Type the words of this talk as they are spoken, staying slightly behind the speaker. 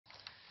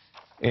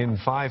In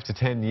 5 to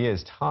 10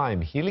 years' time,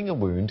 healing a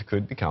wound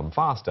could become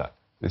faster.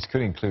 This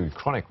could include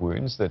chronic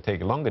wounds that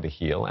take longer to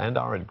heal and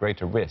are at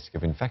greater risk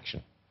of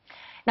infection.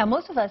 Now,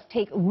 most of us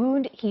take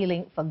wound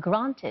healing for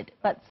granted,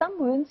 but some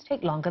wounds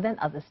take longer than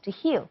others to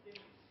heal.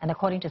 And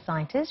according to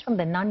scientists from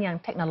the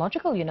Nanyang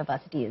Technological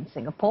University in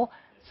Singapore,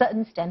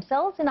 certain stem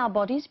cells in our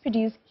bodies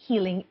produce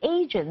healing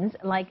agents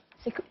like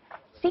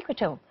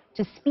secretome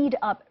to speed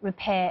up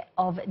repair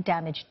of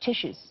damaged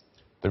tissues.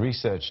 The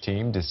research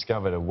team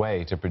discovered a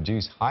way to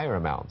produce higher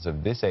amounts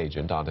of this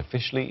agent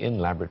artificially in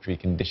laboratory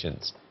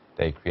conditions.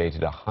 They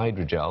created a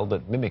hydrogel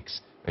that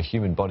mimics a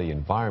human body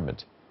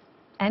environment.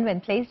 And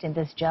when placed in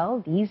this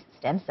gel, these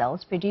stem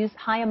cells produce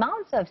high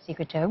amounts of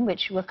secretome,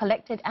 which were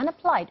collected and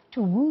applied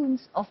to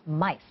wounds of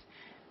mice.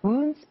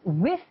 Wounds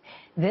with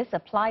this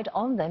applied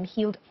on them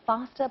healed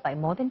faster by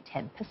more than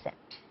 10%.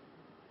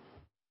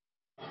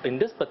 In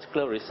this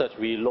particular research,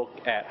 we look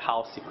at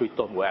how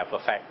secretome will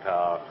affect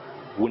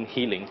wound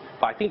healing,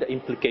 but I think the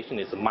implication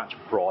is much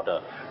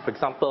broader. For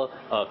example,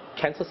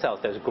 cancer cells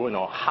that grow in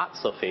a hard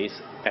surface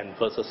and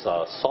versus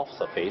a soft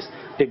surface,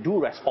 they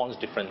do respond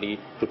differently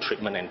to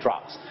treatment and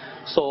drugs.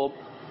 So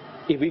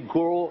if we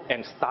grow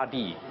and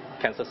study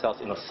cancer cells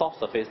in a soft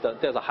surface,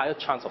 there's a higher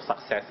chance of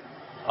success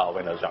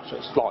when the drug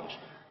is launched.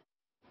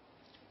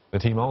 The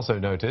team also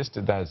noticed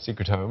that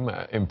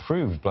secretome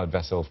improved blood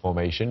vessel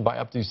formation by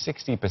up to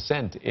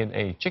 60% in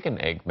a chicken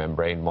egg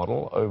membrane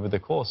model over the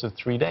course of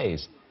 3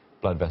 days.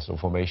 Blood vessel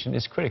formation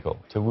is critical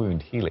to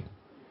wound healing.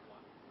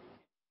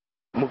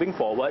 Moving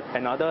forward,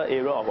 another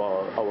area of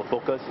our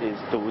focus is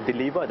to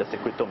deliver the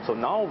secretome. So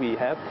now we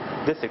have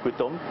this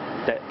secretome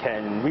that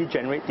can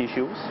regenerate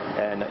tissues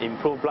and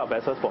improve blood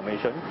vessels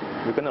formation.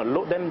 We're going to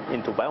load them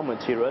into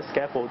biomaterials,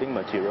 scaffolding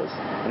materials,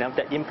 and have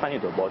that implant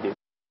into the body.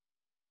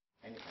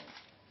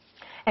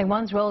 And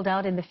once rolled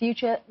out in the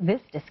future, this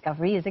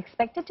discovery is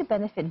expected to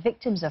benefit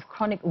victims of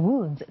chronic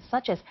wounds,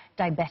 such as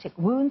diabetic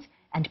wounds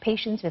and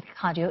patients with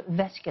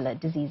cardiovascular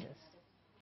diseases.